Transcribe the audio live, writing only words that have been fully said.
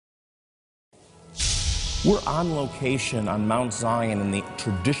We're on location on Mount Zion in the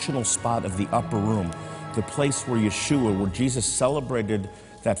traditional spot of the upper room, the place where Yeshua, where Jesus celebrated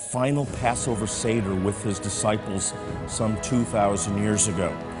that final Passover Seder with his disciples some 2,000 years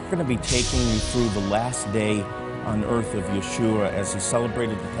ago. We're going to be taking you through the last day on earth of Yeshua as he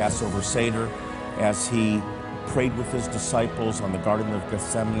celebrated the Passover Seder, as he prayed with his disciples on the Garden of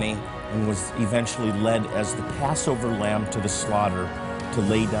Gethsemane, and was eventually led as the Passover lamb to the slaughter to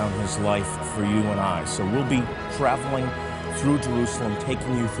lay down his life for you and I. So we'll be traveling through Jerusalem,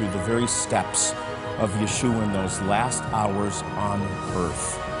 taking you through the very steps of Yeshua in those last hours on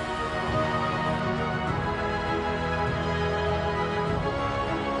earth.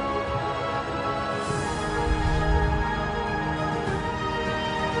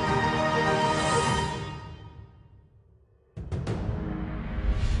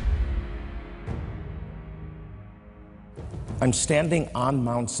 I'm standing on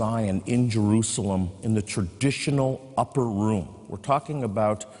Mount Zion in Jerusalem in the traditional upper room. We're talking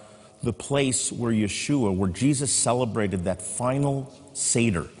about the place where Yeshua, where Jesus celebrated that final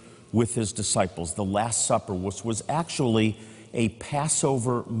Seder with his disciples, the Last Supper, which was actually a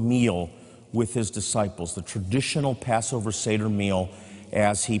Passover meal with his disciples, the traditional Passover Seder meal,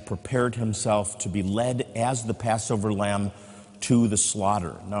 as he prepared himself to be led as the Passover lamb to the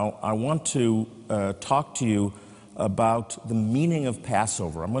slaughter. Now, I want to talk to you about the meaning of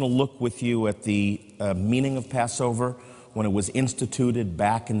Passover. I'm going to look with you at the meaning of Passover when it was instituted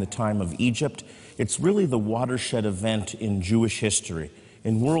back in the time of Egypt. It's really the watershed event in Jewish history,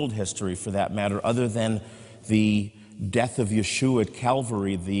 in world history for that matter, other than the death of Yeshua at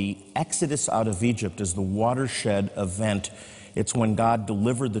Calvary. The Exodus out of Egypt is the watershed event. It's when God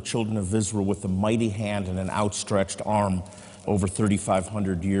delivered the children of Israel with a mighty hand and an outstretched arm over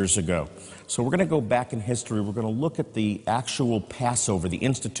 3,500 years ago. So we're going to go back in history. We're going to look at the actual Passover, the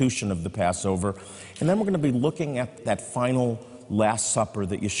institution of the Passover, and then we're going to be looking at that final Last Supper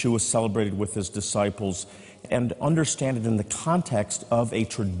that Yeshua celebrated with his disciples and understand it in the context of a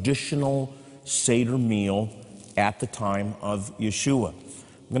traditional Seder meal at the time of Yeshua.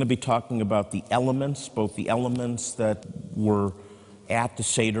 I'm going to be talking about the elements, both the elements that were at the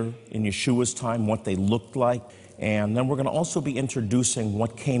Seder in Yeshua's time, what they looked like, and then we're going to also be introducing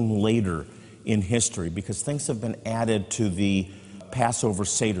what came later in history, because things have been added to the Passover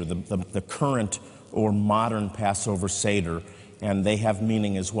Seder, the current or modern Passover Seder, and they have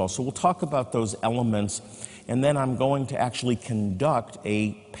meaning as well. So we'll talk about those elements, and then I'm going to actually conduct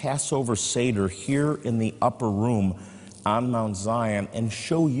a Passover Seder here in the upper room on Mount Zion and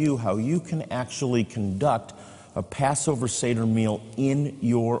show you how you can actually conduct a Passover Seder meal in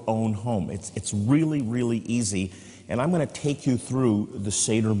your own home. It's really, really easy, and I'm going to take you through the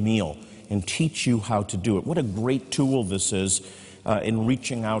Seder meal and teach you how to do it. What a great tool this is in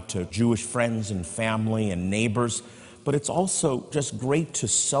reaching out to Jewish friends and family and neighbors. But it's also just great to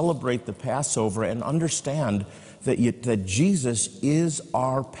celebrate the Passover and understand that Jesus is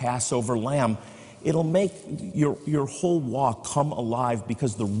our Passover lamb. It'll make your whole walk come alive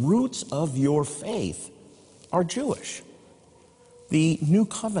because the roots of your faith are Jewish. The new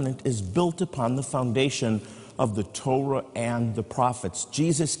covenant is built upon the foundation of the Torah and the prophets.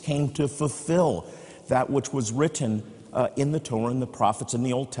 Jesus came to fulfill that which was written in the Torah and the prophets in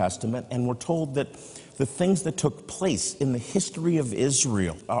the Old Testament, and we're told that the things that took place in the history of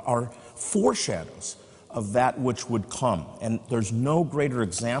Israel are foreshadows of that which would come. And there's no greater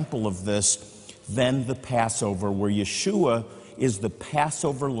example of this than the Passover, where Yeshua is the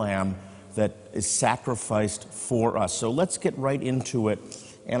Passover lamb that is sacrificed for us. So let's get right into it.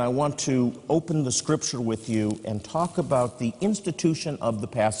 And I want to open the scripture with you and talk about the institution of the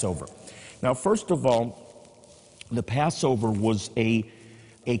Passover. Now, first of all, the Passover was a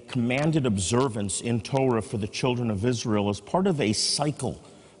commanded observance in Torah for the children of Israel as part of a cycle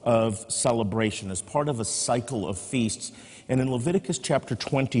of celebration, as part of a cycle of feasts. And in Leviticus chapter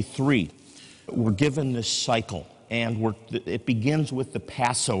 23, we're given this cycle, and it begins with the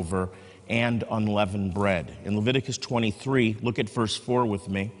Passover and unleavened bread. In Leviticus 23, look at verse 4 with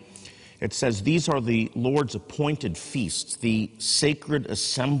me. It says, "These are the Lord's appointed feasts, the sacred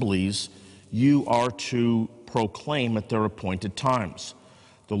assemblies you are to proclaim at their appointed times.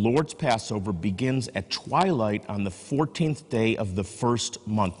 The Lord's Passover begins at twilight on the 14th day of the first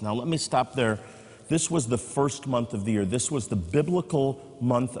month." Now let me stop there. This was the first month of the year. This was the biblical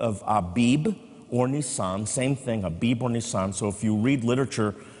month of Abib or Nisan. Same thing, Abib or Nisan. So if you read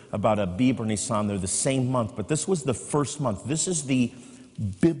literature about Abib or Nisan, they're the same month, but this was the first month. This is the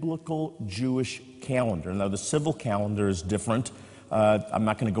biblical Jewish calendar. Now, the civil calendar is different. I'm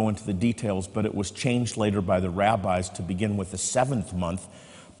not going to go into the details, but it was changed later by the rabbis to begin with the 7th month.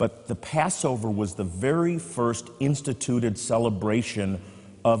 but the Passover was the very first instituted celebration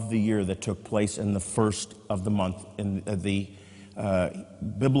of the year that took place in the first of the month in the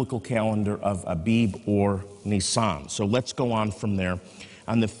biblical calendar of Abib or Nisan. So let's go on from there.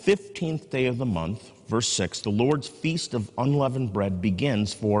 On the 15th day of the month, verse 6, the Lord's feast of unleavened bread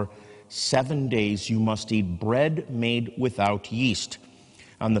begins. For 7 days you must eat bread made without yeast.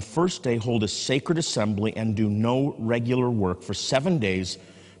 On the first day hold a sacred assembly and do no regular work. For 7 days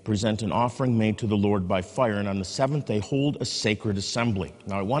present an offering made to the Lord by fire, and on the seventh day hold a sacred assembly.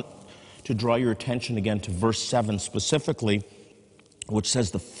 Now I want to draw your attention again to verse 7 specifically, which says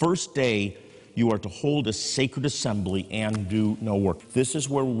the first day you are to hold a sacred assembly and do no work. This is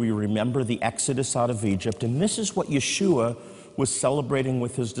where we remember the exodus out of Egypt, and this is what Yeshua was celebrating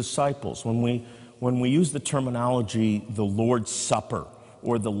with his disciples. When we use the terminology the Lord's Supper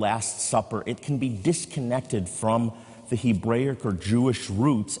or the Last Supper, it can be disconnected from the Hebraic or Jewish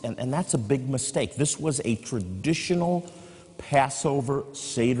roots, and that's a big mistake. This was a traditional Passover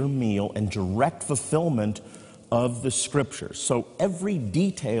Seder meal and direct fulfillment of the Scriptures. So every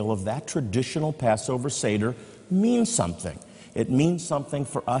detail of that traditional Passover Seder means something. It means something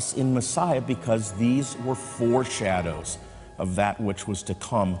for us in Messiah because these were foreshadows of that which was to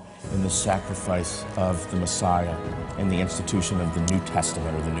come in the sacrifice of the Messiah and the institution of the New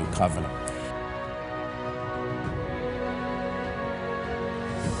Testament or the New Covenant.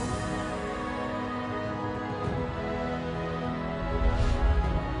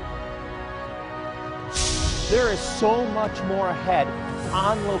 There is so much more ahead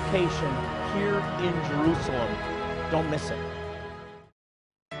on location here in Jerusalem. Don't miss it.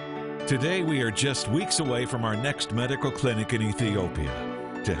 Today we are just weeks away from our next medical clinic in Ethiopia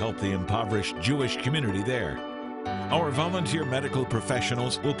to help the impoverished Jewish community there. Our volunteer medical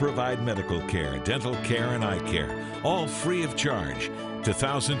professionals will provide medical care, dental care, and eye care, all free of charge to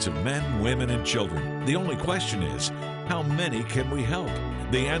thousands of men, women, and children. The only question is, how many can we help?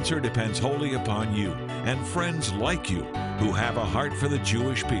 The answer depends wholly upon you and friends like you who have a heart for the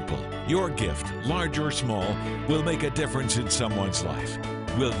Jewish people. Your gift, large or small, will make a difference in someone's life.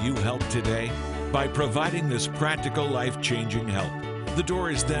 Will you help today? By providing this practical, life-changing help. The door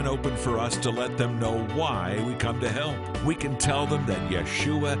is then open for us to let them know why we come to help. We can tell them that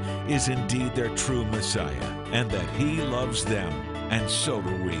Yeshua is indeed their true Messiah and that He loves them, and so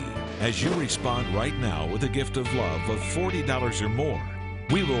do we. As you respond right now with a gift of love of $40 or more,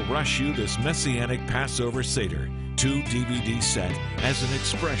 we will rush you this Messianic Passover Seder 2 DVD set as an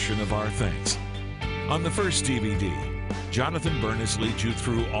expression of our thanks. On the first DVD, Jonathan Bernis leads you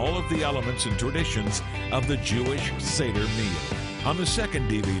through all of the elements and traditions of the Jewish Seder meal. On the second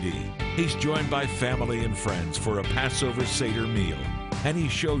DVD, he's joined by family and friends for a Passover Seder meal, and he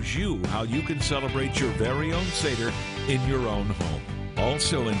shows you how you can celebrate your very own Seder in your own home.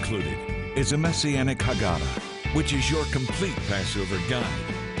 Also included is a Messianic Haggadah, which is your complete Passover guide.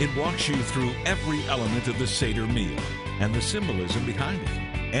 It walks you through every element of the Seder meal and the symbolism behind it.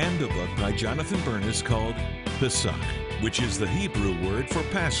 And a book by Jonathan Bernis called Pesach, which is the Hebrew word for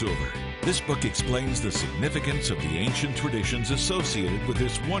Passover. This book explains the significance of the ancient traditions associated with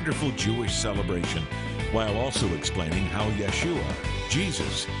this wonderful Jewish celebration, while also explaining how Yeshua,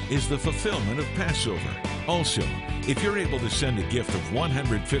 Jesus, is the fulfillment of Passover. Also, if you're able to send a gift of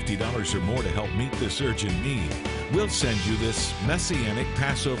 $150 or more to help meet this urgent need, we'll send you this Messianic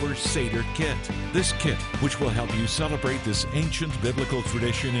Passover Seder Kit. This kit, which will help you celebrate this ancient biblical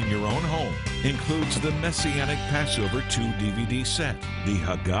tradition in your own home, includes the Messianic Passover 2 DVD set, the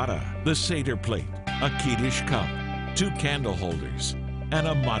Haggadah, the Seder plate, a Kiddush cup, 2 candle holders, and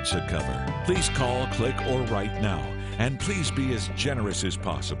a matzah cover. Please call, click, or write now. And please be as generous as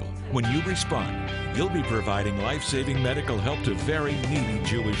possible. When you respond, you'll be providing life-saving medical help to very needy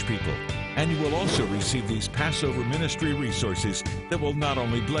Jewish people. And you will also receive these Passover ministry resources that will not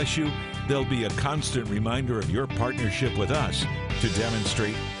only bless you, they'll be a constant reminder of your partnership with us to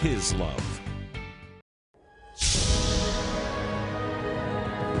demonstrate His love.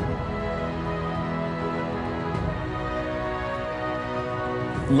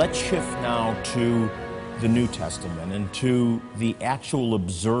 Let's shift now to the New Testament and to the actual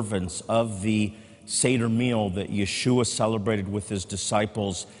observance of the Seder meal that Yeshua celebrated with His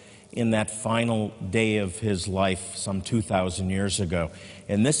disciples in that final day of His life some 2,000 years ago.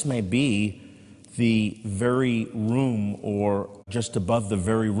 And this may be the very room or just above the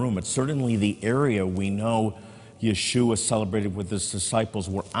very room. It's certainly the area we know Yeshua celebrated with His disciples.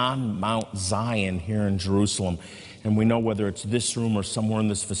 We're on Mount Zion here in Jerusalem. And we know whether it's this room or somewhere in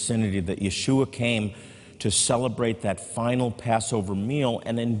this vicinity that Yeshua came to celebrate that final Passover meal.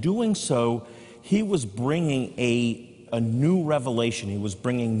 And in doing so, He was bringing a a new revelation. He was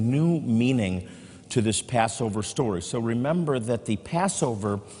bringing new meaning to this Passover story. So remember that the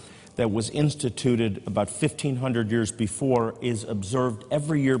Passover that was instituted about 1,500 years before is observed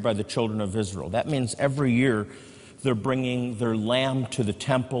every year by the children of Israel. That means every year they're bringing their lamb to the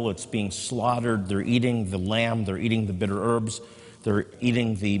temple. It's being slaughtered. They're eating the lamb. They're eating the bitter herbs. They're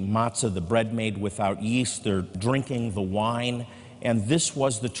eating the matzah, the bread made without yeast. They're drinking the wine. And this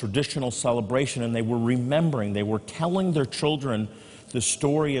was the traditional celebration, and they were remembering, they were telling their children the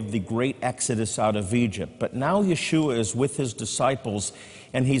story of the great exodus out of Egypt. But now Yeshua is with his disciples,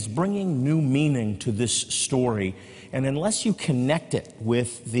 and he's bringing new meaning to this story. And unless you connect it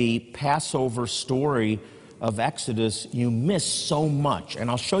with the Passover story of Exodus, you miss so much. And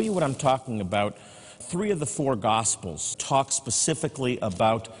I'll show you what I'm talking about. 3 of the 4 Gospels talk specifically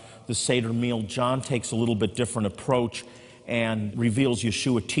about the Seder meal. John takes a little bit different approach and reveals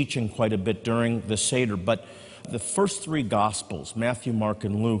Yeshua teaching quite a bit during the Seder. But the first 3 Gospels, Matthew, Mark,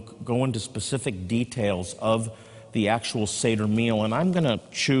 and Luke, go into specific details of the actual Seder meal. And I'm going to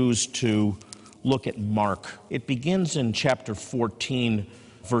choose to look at Mark. It begins in chapter 14,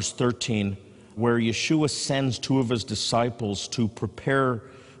 verse 13, where Yeshua sends 2 of his disciples to prepare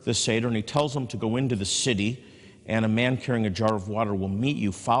the Seder, and he tells them to go into the city, and a man carrying a jar of water will meet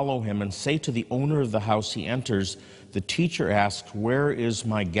you. Follow him and say to the owner of the house he enters, the teacher asks, where is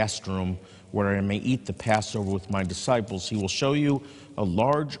my guest room where I may eat the Passover with my disciples? He will show you a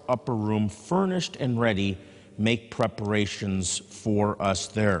large upper room furnished and ready. Make preparations for us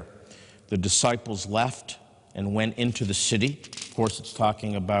there. The disciples left and went into the city. Of course, it's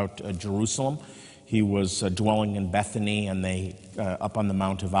talking about Jerusalem. He was dwelling in Bethany, and they up on the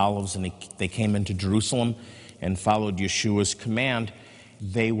Mount of Olives, and they came into Jerusalem and followed Yeshua's command.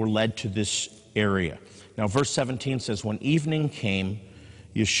 They were led to this area. Now, verse 17 says, when evening came,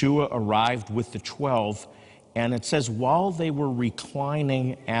 Yeshua arrived with the 12, and it says, while they were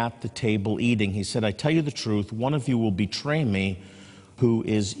reclining at the table eating, he said, I tell you the truth, one of you will betray me who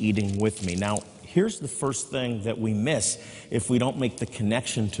is eating with me. Now, here's the first thing that we miss if we don't make the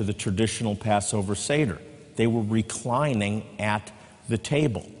connection to the traditional Passover Seder. They were reclining at the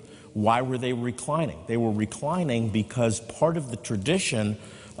table. Why were they reclining? They were reclining because part of the tradition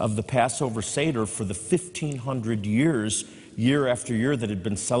of the Passover Seder for the 1,500 years, year after year, that had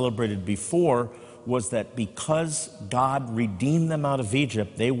been celebrated before, was that because God redeemed them out of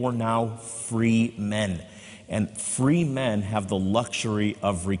Egypt, they were now free men. And free men have the luxury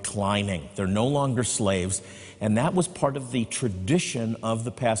of reclining. They're no longer slaves. And that was part of the tradition of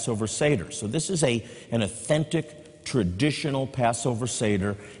the Passover Seder. So this is an authentic, traditional Passover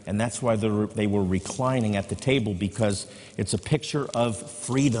Seder, and that's why they were reclining at the table, because it's a picture of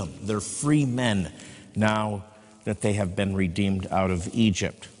freedom. They're free men now that they have been redeemed out of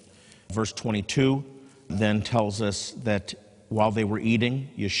Egypt. Verse 22 then tells us that while they were eating,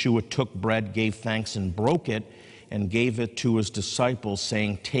 Yeshua took bread, gave thanks, and broke it, and gave it to his disciples,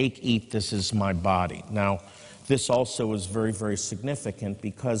 saying, take, eat, this is my body. Now, this also is very, very significant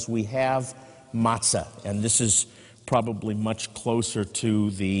because we have matzah, and this is probably much closer to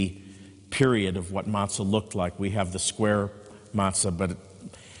the period of what matzah looked like. We have the square matzah, but it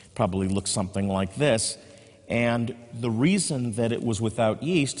probably looks something like this. And the reason that it was without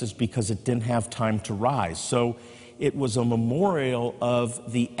yeast is because it didn't have time to rise. So it was a memorial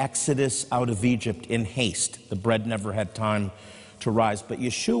of the exodus out of Egypt in haste. The bread never had time to rise. But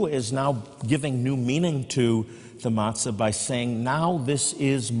Yeshua is now giving new meaning to the matzah by saying, now this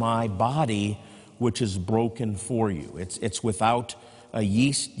is my body, which is broken for you. It's without a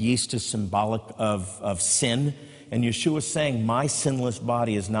yeast. Yeast is symbolic of sin. And Yeshua is saying, my sinless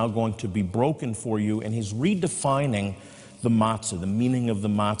body is now going to be broken for you. And he's redefining the matzah, the meaning of the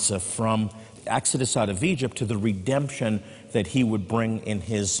matzah, from Exodus out of Egypt to the redemption that he would bring in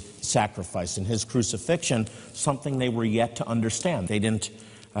his sacrifice, in his crucifixion, something they were yet to understand. They didn't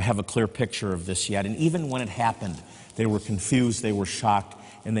have a clear picture of this yet. And even when it happened, they were confused, they were shocked,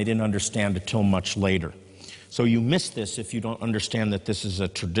 and they didn't understand it till much later. So you miss this if you don't understand that this is a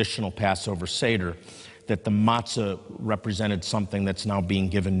traditional Passover Seder, that the matzah represented something that's now being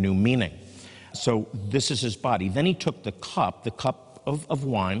given new meaning. So this is his body. Then he took the cup of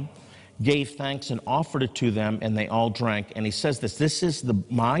wine, gave thanks and offered it to them, and they all drank. And he says this is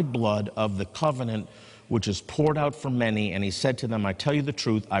my blood of the covenant, which is poured out for many. And he said to them, I tell you the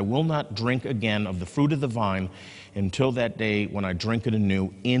truth, I will not drink again of the fruit of the vine until that day when I drink it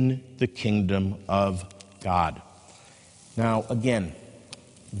anew in the kingdom of God. Now, again,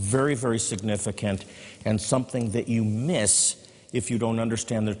 very, very significant, and something that you miss if you don't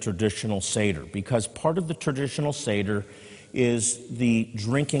understand the traditional Seder, because part of the traditional Seder is the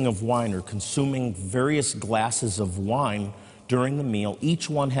drinking of wine or consuming various glasses of wine during the meal, each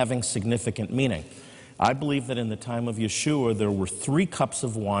one having significant meaning. I believe that in the time of Yeshua, there were 3 cups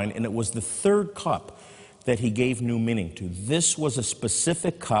of wine, and it was the 3rd cup that he gave new meaning to. This was a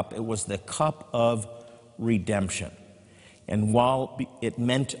specific cup. It was the cup of redemption. And while it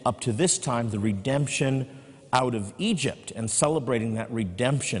meant up to this time the redemption out of Egypt and celebrating that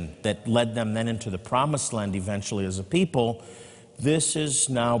redemption that led them then into the promised land eventually as a people, this is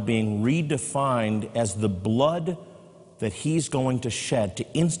now being redefined as the blood that he's going to shed to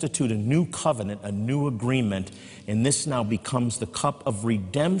institute a new covenant, a new agreement, and this now becomes the cup of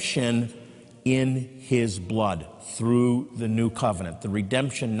redemption in his blood through the new covenant. The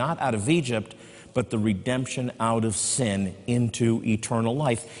redemption not out of Egypt, but the redemption out of sin into eternal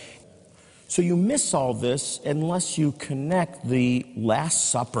life. So you miss all this unless you connect the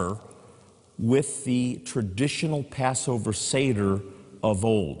Last Supper with the traditional Passover Seder of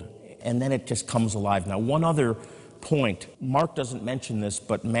old. And then it just comes alive. Now, one other point. Mark doesn't mention this,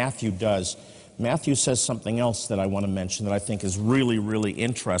 but Matthew does. Matthew says something else that I want to mention that I think is really, really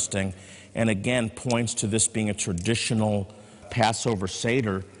interesting, and again points to this being a traditional Passover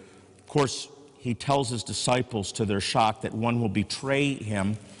Seder. Of course, he tells his disciples, to their shock, that one will betray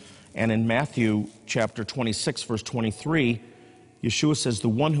him. And in Matthew chapter 26, verse 23, Yeshua says, "The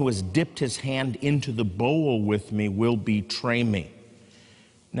one who has dipped his hand into the bowl with me will betray me."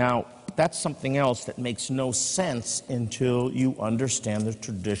 Now, that's something else that makes no sense until you understand the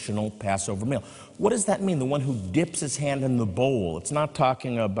traditional Passover meal. What does that mean, the one who dips his hand in the bowl? It's not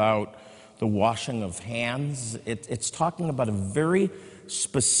talking about the washing of hands. It's talking about a very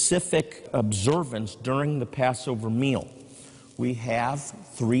specific observance during the Passover meal. We have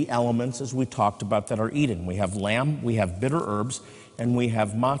 3 elements, as we talked about, that are eaten. We have lamb, we have bitter herbs, and we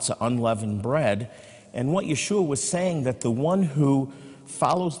have matzah, unleavened bread. And what Yeshua was saying, that the one who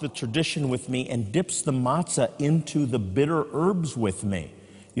follows the tradition with me and dips the matzah into the bitter herbs with me.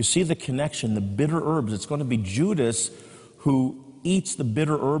 You see the connection, the bitter herbs. It's going to be Judas who eats the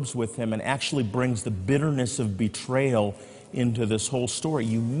bitter herbs with him and actually brings the bitterness of betrayal into this whole story.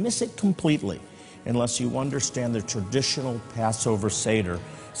 You miss it completely unless you understand the traditional Passover Seder.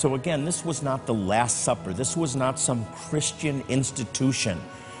 So again, this was not the Last Supper. This was not some Christian institution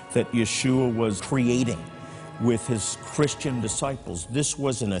that Yeshua was creating with his Christian disciples. This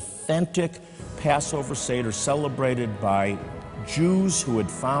was an authentic Passover Seder celebrated by Jews who had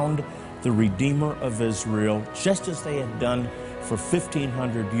found the Redeemer of Israel, just as they had done for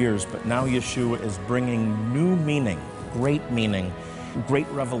 1,500 years. But now Yeshua is bringing new meaning, great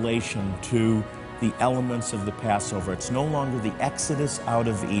revelation to the elements of the Passover. It's no longer the exodus out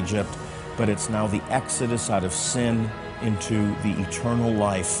of Egypt, but it's now the exodus out of sin into the eternal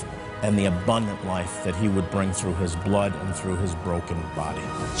life and the abundant life that he would bring through his blood and through his broken body.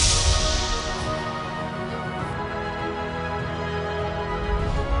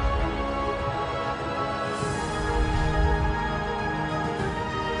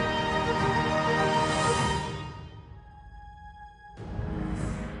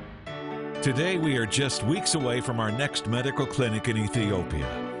 Today, we are just weeks away from our next medical clinic in Ethiopia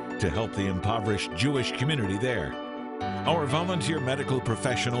to help the impoverished Jewish community there. Our volunteer medical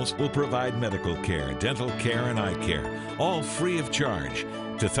professionals will provide medical care, dental care, and eye care, all free of charge,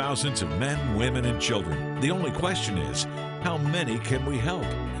 to thousands of men, women, and children. The only question is, how many can we help?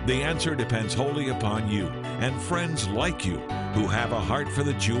 The answer depends wholly upon you and friends like you who have a heart for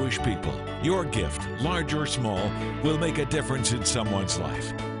the Jewish people. Your gift, large or small, will make a difference in someone's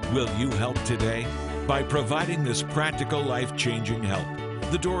life. Will you help today? By providing this practical, life-changing help.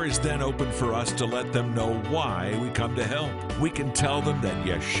 The door is then open for us to let them know why we come to help. We can tell them that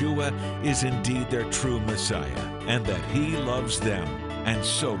Yeshua is indeed their true Messiah and that he loves them, and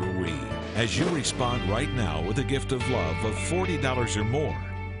so do we. As you respond right now with a gift of love of $40 or more,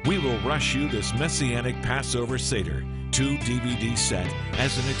 we will rush you this Messianic Passover Seder 2 DVD set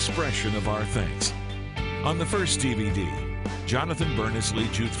as an expression of our thanks. On the first DVD, Jonathan Bernis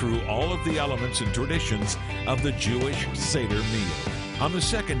leads you through all of the elements and traditions of the Jewish Seder meal. On the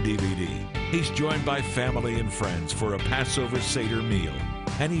second DVD, he's joined by family and friends for a Passover Seder meal,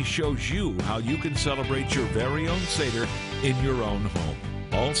 and he shows you how you can celebrate your very own Seder in your own home.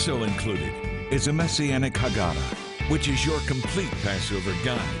 Also included is a Messianic Haggadah, which is your complete Passover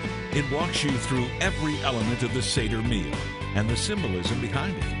guide. It walks you through every element of the Seder meal and the symbolism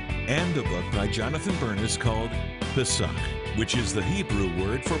behind it, and a book by Jonathan Bernis called Pesach, which is the Hebrew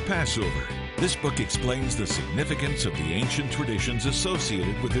word for Passover. This book explains the significance of the ancient traditions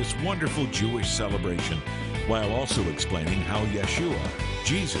associated with this wonderful Jewish celebration, while also explaining how Yeshua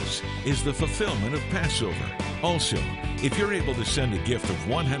Jesus is the fulfillment of Passover. Also, if you're able to send a gift of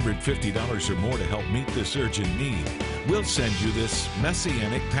 $150 or more to help meet this urgent need, we'll send you this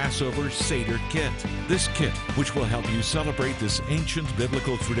Messianic Passover Seder Kit. This kit, which will help you celebrate this ancient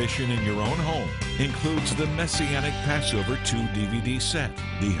biblical tradition in your own home, includes the Messianic Passover 2 DVD set,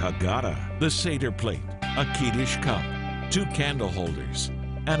 the Haggadah, the Seder plate, a Kiddush cup, 2 candle holders,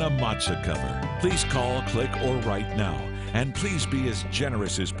 and a matzah cover. Please call, click, or write now. And please be as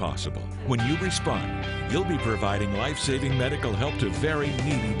generous as possible. When you respond, you'll be providing life-saving medical help to very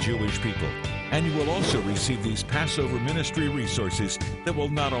needy Jewish people. And you will also receive these Passover ministry resources that will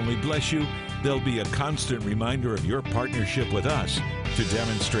not only bless you, they'll be a constant reminder of your partnership with us to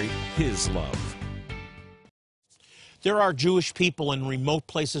demonstrate His love. There are Jewish people in remote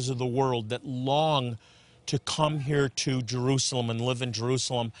places of the world that long to come here to Jerusalem and live in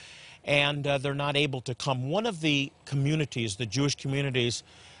Jerusalem, and they're not able to come. One of the communities, the Jewish communities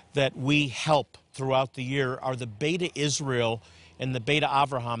that we help throughout the year are the Beta Israel and the Beta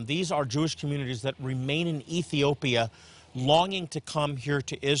Avraham. These are Jewish communities that remain in Ethiopia, longing to come here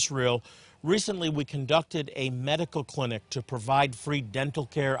to Israel. Recently, we conducted a medical clinic to provide free dental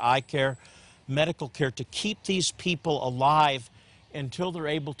care, eye care, medical care to keep these people alive until they're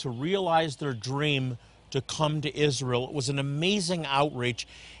able to realize their dream to come to Israel. It was an amazing outreach,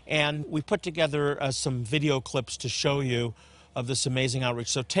 and we put together some video clips to show you of this amazing outreach.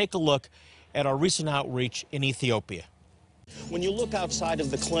 So take a look at our recent outreach in Ethiopia. When you look outside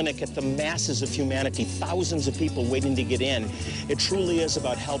of the clinic at the masses of humanity, thousands of people waiting to get in, it truly is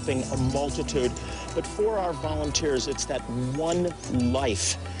about helping a multitude. But for our volunteers, it's that one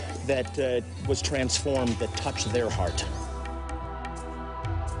life that was transformed, that touched their heart.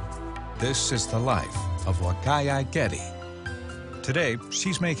 This is the life of Wakaya Getty. Today,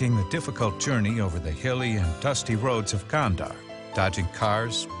 she's making the difficult journey over the hilly and dusty roads of Gondar, dodging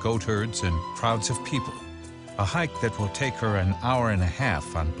cars, goat herds, and crowds of people. A hike that will take her an hour and a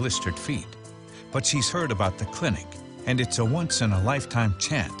half on blistered feet. But she's heard about the clinic, and it's a once-in-a-lifetime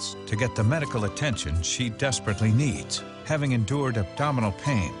chance to get the medical attention she desperately needs, having endured abdominal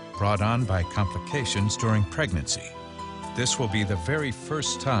pain brought on by complications during pregnancy. This will be the very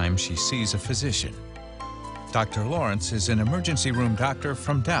first time she sees a physician. Dr. Lawrence is an emergency room doctor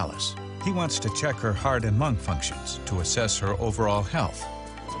from Dallas. He wants to check her heart and lung functions to assess her overall health.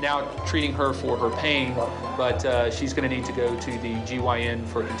 Now treating her for her pain, but she's going to need to go to the GYN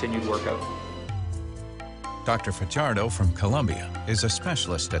for continued workup. Dr. Fajardo from Columbia is a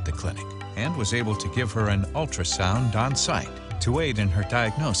specialist at the clinic and was able to give her an ultrasound on site to aid in her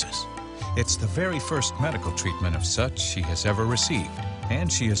diagnosis. It's the very first medical treatment of such she has ever received,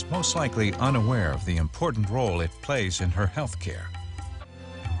 and she is most likely unaware of the important role it plays in her health care.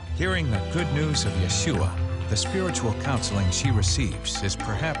 Hearing the good news of Yeshua, the spiritual counseling she receives is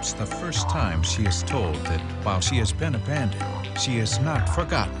perhaps the first time she is told that while she has been abandoned, she is not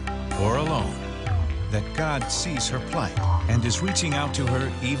forgotten or alone, that God sees her plight and is reaching out to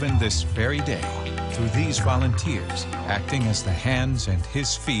her even this very day through these volunteers acting as the hands and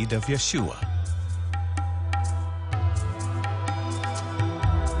his feet of Yeshua.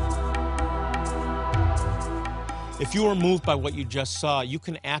 If you are moved by what you just saw, you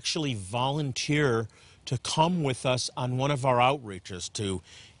can actually volunteer to come with us on one of our outreaches to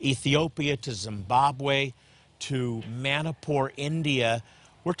Ethiopia, to Zimbabwe, to Manipur, India.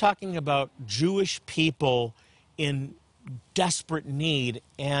 We're talking about Jewish people in desperate need,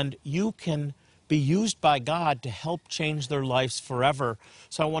 and you can be used by God to help change their lives forever.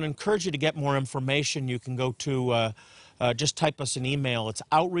 So I want to encourage you to get more information. You can go to, just type us an email. It's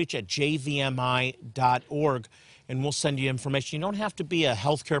outreach@jvmi.org, and we'll send you information. You don't have to be a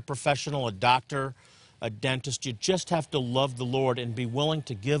healthcare professional, a doctor, a dentist. You just have to love the Lord and be willing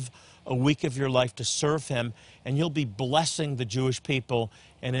to give a week of your life to serve Him, and you'll be blessing the Jewish people,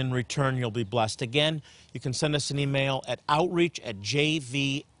 and in return you'll be blessed. Again, you can send us an email at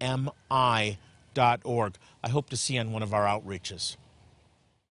outreach@jvmi.org. I hope to see you on one of our outreaches.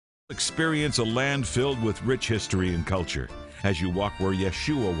 Experience a land filled with rich history and culture as you walk where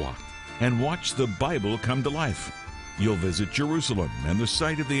Yeshua walked and watch the Bible come to life. You'll visit Jerusalem and the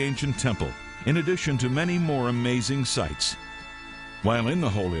site of the ancient temple, in addition to many more amazing sights. While in the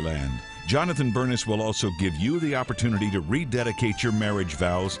Holy Land, Jonathan Bernis will also give you the opportunity to rededicate your marriage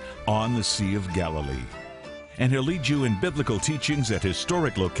vows on the Sea of Galilee. And he'll lead you in biblical teachings at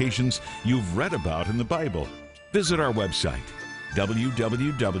historic locations you've read about in the Bible. Visit our website,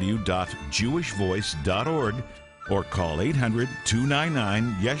 www.jewishvoice.org, or call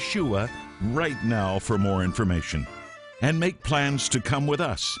 800-299-YESHUA right now for more information. And make plans to come with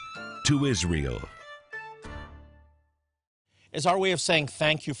us to Israel. As our way of saying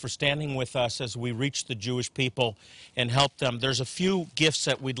thank you for standing with us as we reach the Jewish people and help them, there's a few gifts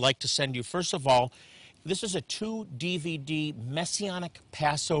that we'd like to send you. First of all, this is a 2-DVD Messianic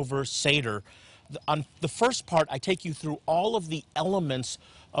Passover Seder. On the first part, I take you through all of the elements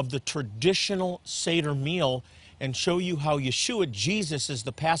of the traditional Seder meal and show you how Yeshua, Jesus, is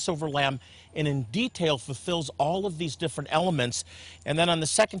the Passover lamb and in detail fulfills all of these different elements. And then on the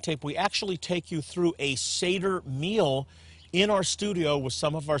second tape, we actually take you through a Seder meal in our studio with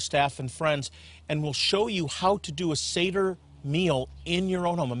some of our staff and friends, and we'll show you how to do a Seder meal in your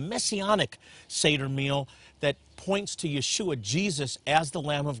own home, a Messianic Seder meal that points to Yeshua, Jesus, as the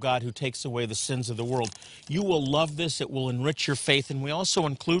Lamb of God who takes away the sins of the world. You will love this. It will enrich your faith. And we also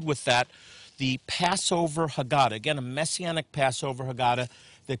include with that the Passover Haggadah, again, a Messianic Passover Haggadah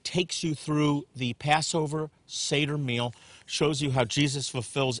that takes you through the Passover Seder meal, shows you how Jesus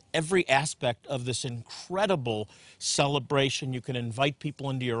fulfills every aspect of this incredible celebration. You can invite people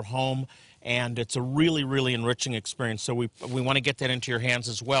into your home, and it's a really, really enriching experience. So we want to get that into your hands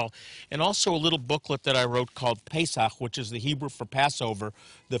as well. And also a little booklet that I wrote called Pesach, which is the Hebrew for Passover,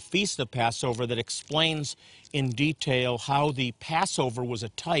 the Feast of Passover, that explains in detail how the Passover was a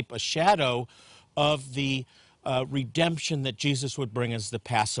type, a shadow of the redemption that Jesus would bring as the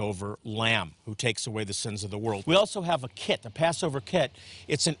Passover lamb who takes away the sins of the world. We also have a kit, a Passover kit.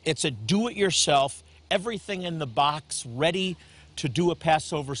 It's a do-it-yourself, everything in the box, ready to do a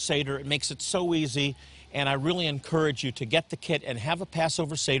Passover Seder. It makes it so easy, and I really encourage you to get the kit and have a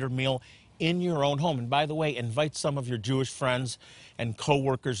Passover Seder meal in your own home. And by the way, invite some of your Jewish friends and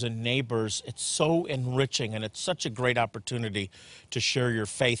coworkers and neighbors. It's so enriching, and it's such a great opportunity to share your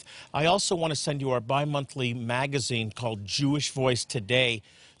faith. I also want to send you our bi-monthly magazine called Jewish Voice Today.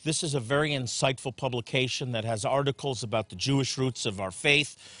 This is a very insightful publication that has articles about the Jewish roots of our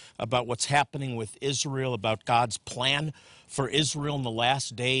faith, about what's happening with Israel, about God's plan for Israel in the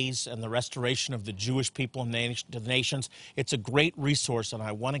last days and the restoration of the Jewish people and the nations. It's a great resource, and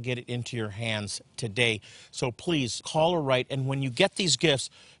I want to get it into your hands today. So please call or write, and when you get these gifts,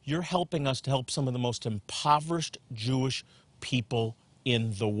 you're helping us to help some of the most impoverished Jewish people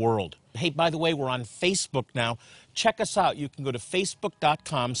in the world. Hey, by the way, we're on Facebook now. Check us out. You can go to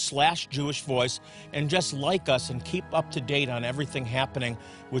facebook.com/Jewish Voice and just like us and keep up to date on everything happening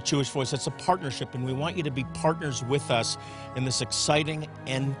with Jewish Voice. It's a partnership, and we want you to be partners with us in this exciting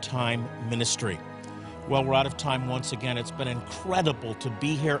end-time ministry. Well, we're out of time once again. It's been incredible to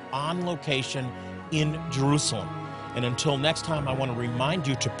be here on location in Jerusalem. And until next time, I want to remind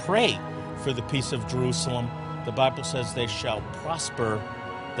you to pray for the peace of Jerusalem. The Bible says they shall prosper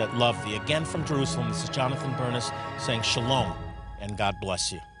that love thee. Again from Jerusalem, this is Jonathan Bernis saying shalom and God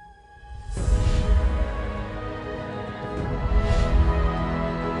bless you.